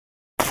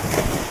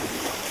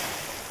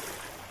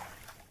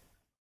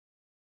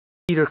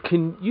Peter,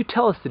 can you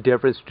tell us the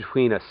difference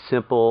between a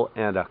simple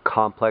and a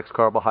complex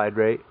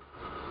carbohydrate?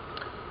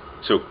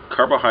 So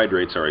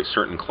carbohydrates are a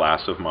certain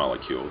class of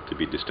molecule to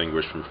be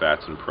distinguished from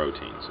fats and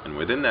proteins. And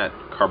within that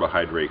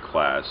carbohydrate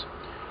class,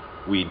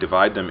 we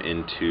divide them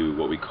into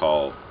what we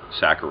call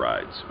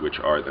saccharides, which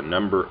are the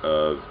number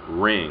of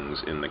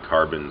rings in the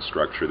carbon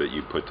structure that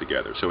you put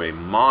together. So a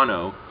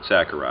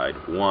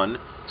monosaccharide, one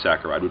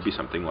saccharide, would be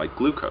something like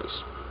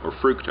glucose or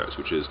fructose,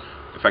 which is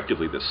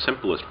effectively the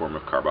simplest form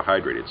of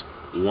carbohydrate. It's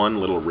one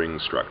little ring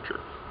structure.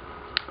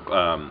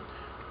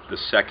 The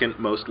second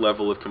most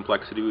level of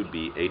complexity would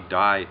be a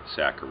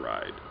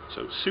disaccharide.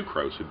 So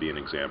sucrose would be an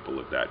example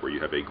of that, where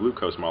you have a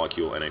glucose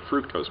molecule and a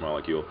fructose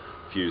molecule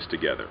fused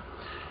together.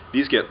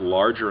 These get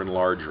larger and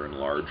larger and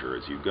larger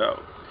as you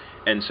go.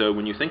 And so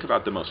when you think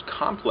about the most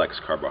complex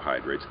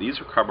carbohydrates, these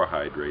are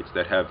carbohydrates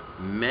that have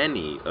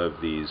many of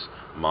these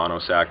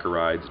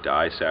monosaccharides,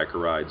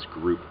 disaccharides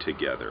grouped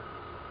together.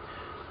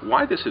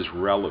 Why this is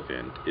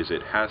relevant is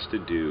it has to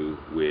do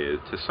with,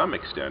 to some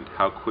extent,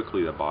 how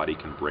quickly the body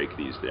can break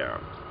these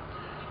down.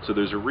 So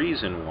there's a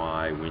reason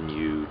why when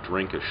you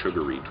drink a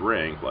sugary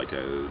drink, like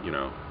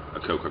a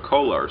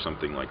Coca-Cola or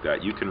something like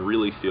that, you can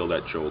really feel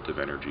that jolt of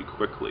energy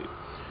quickly,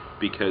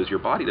 because your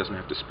body doesn't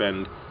have to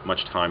spend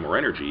much time or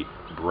energy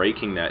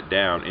breaking that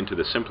down into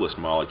the simplest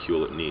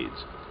molecule it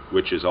needs,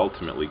 which is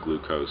ultimately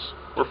glucose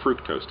or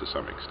fructose to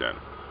some extent.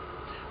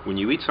 When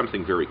you eat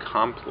something very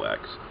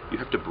complex, you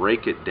have to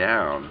break it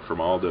down from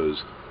all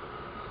those,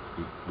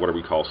 what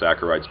we call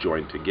saccharides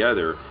joined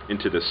together,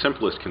 into the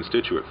simplest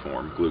constituent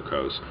form,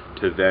 glucose,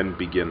 to then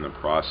begin the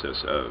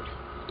process of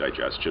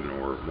digestion,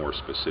 or more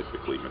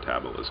specifically,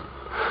 metabolism.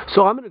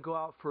 So I'm going to go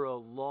out for a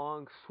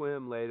long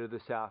swim later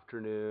this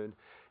afternoon,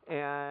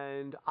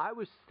 and I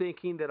was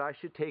thinking that I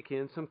should take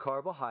in some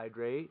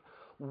carbohydrate.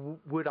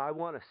 Would I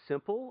want a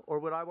simple or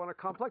would I want a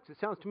complex? It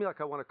sounds to me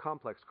like I want a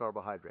complex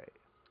carbohydrate.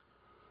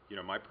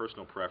 My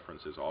personal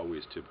preference is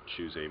always to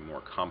choose a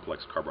more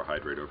complex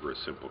carbohydrate over a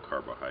simple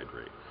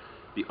carbohydrate.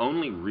 The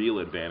only real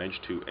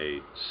advantage to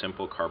a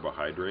simple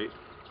carbohydrate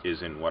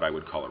is in what I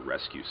would call a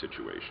rescue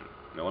situation.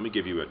 Now let me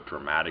give you a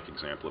dramatic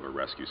example of a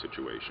rescue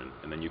situation,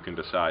 and then you can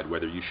decide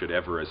whether you should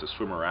ever, as a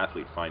swimmer or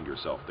athlete, find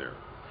yourself there.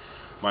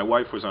 My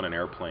wife was on an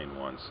airplane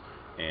once,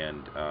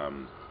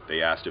 and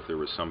they asked if there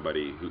was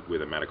somebody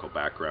with a medical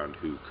background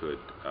who could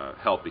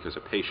help, because a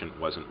patient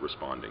wasn't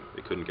responding.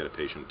 They couldn't get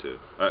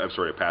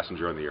a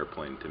passenger on the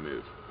airplane to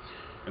move.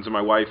 And so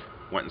my wife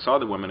went and saw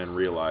the woman and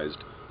realized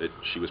that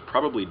she was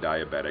probably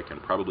diabetic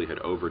and probably had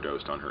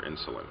overdosed on her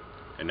insulin.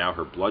 And now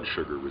her blood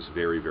sugar was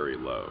very, very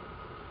low.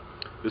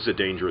 This is a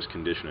dangerous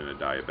condition in a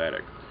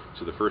diabetic.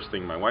 So the first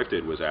thing my wife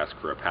did was ask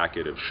for a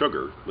packet of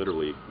sugar,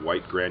 literally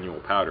white granule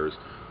powders,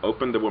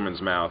 opened the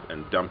woman's mouth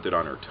and dumped it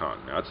on her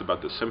tongue. Now that's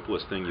about the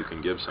simplest thing you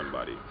can give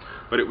somebody,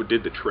 but it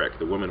did the trick.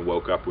 The woman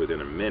woke up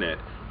within a minute.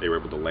 They were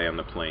able to land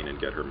the plane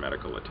and get her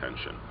medical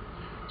attention.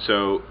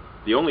 So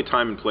the only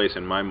time and place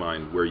in my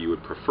mind where you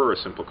would prefer a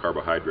simple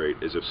carbohydrate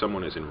is if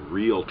someone is in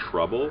real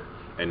trouble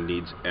and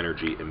needs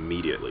energy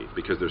immediately,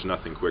 because there's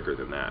nothing quicker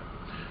than that.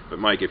 But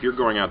Mike, if you're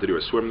going out to do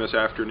a swim this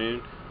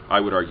afternoon, I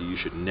would argue you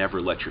should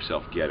never let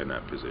yourself get in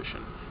that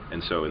position.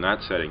 And so in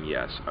that setting,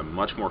 yes, a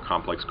much more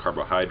complex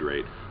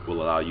carbohydrate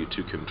will allow you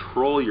to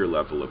control your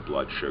level of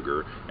blood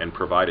sugar and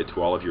provide it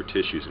to all of your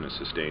tissues in a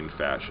sustained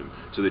fashion,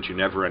 so that you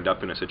never end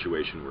up in a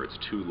situation where it's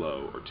too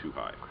low or too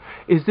high.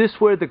 Is this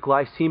where the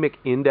glycemic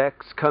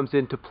index comes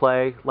into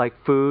play? Like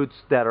foods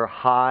that are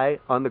high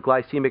on the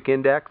glycemic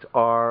index,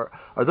 are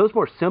those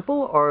more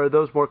simple or are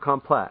those more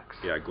complex?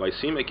 Yeah,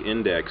 glycemic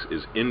index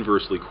is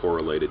inversely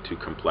correlated to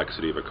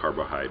complexity of a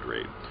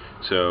carbohydrate.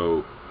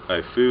 So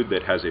a food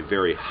that has a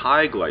very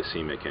high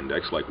glycemic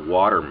index, like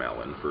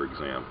watermelon, for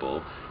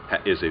example,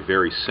 is a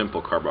very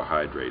simple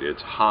carbohydrate.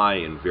 It's high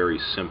in very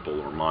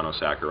simple or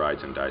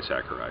monosaccharides and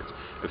disaccharides.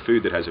 A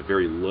food that has a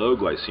very low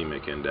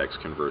glycemic index,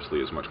 conversely,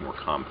 is much more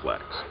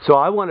complex. So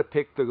I want to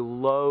pick the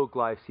low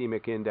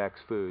glycemic index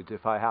foods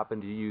if I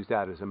happen to use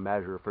that as a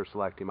measure for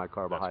selecting my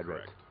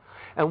carbohydrates. That's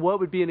correct. And what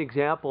would be an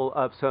example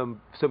of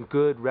some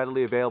good,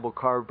 readily available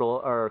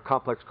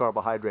complex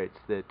carbohydrates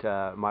that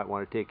I might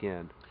want to take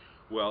in?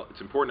 Well,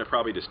 it's important to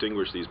probably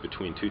distinguish these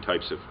between two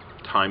types of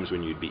times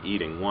when you'd be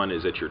eating. One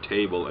is at your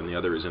table, and the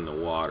other is in the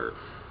water.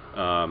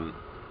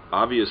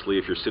 Obviously,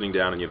 if you're sitting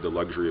down and you have the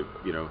luxury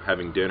of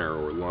having dinner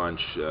or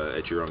lunch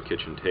at your own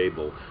kitchen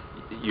table,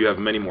 you have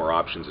many more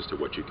options as to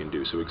what you can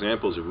do. So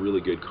examples of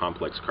really good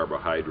complex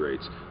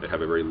carbohydrates that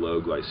have a very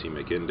low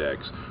glycemic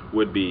index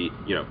would be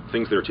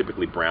things that are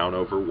typically brown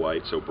over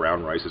white. So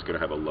brown rice is going to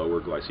have a lower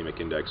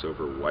glycemic index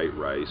over white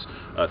rice.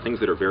 Things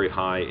that are very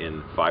high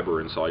in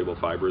fiber, insoluble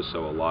fibers,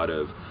 so a lot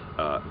of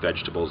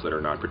vegetables that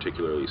are not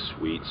particularly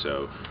sweet.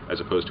 So as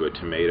opposed to a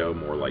tomato,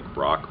 more like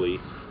broccoli.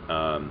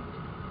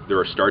 There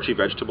are starchy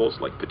vegetables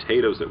like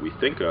potatoes that we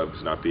think of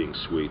as not being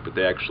sweet, but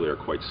they actually are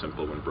quite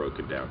simple when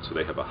broken down, so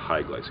they have a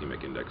high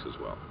glycemic index as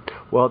well.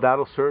 Well,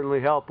 that'll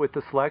certainly help with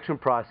the selection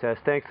process.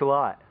 Thanks a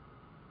lot.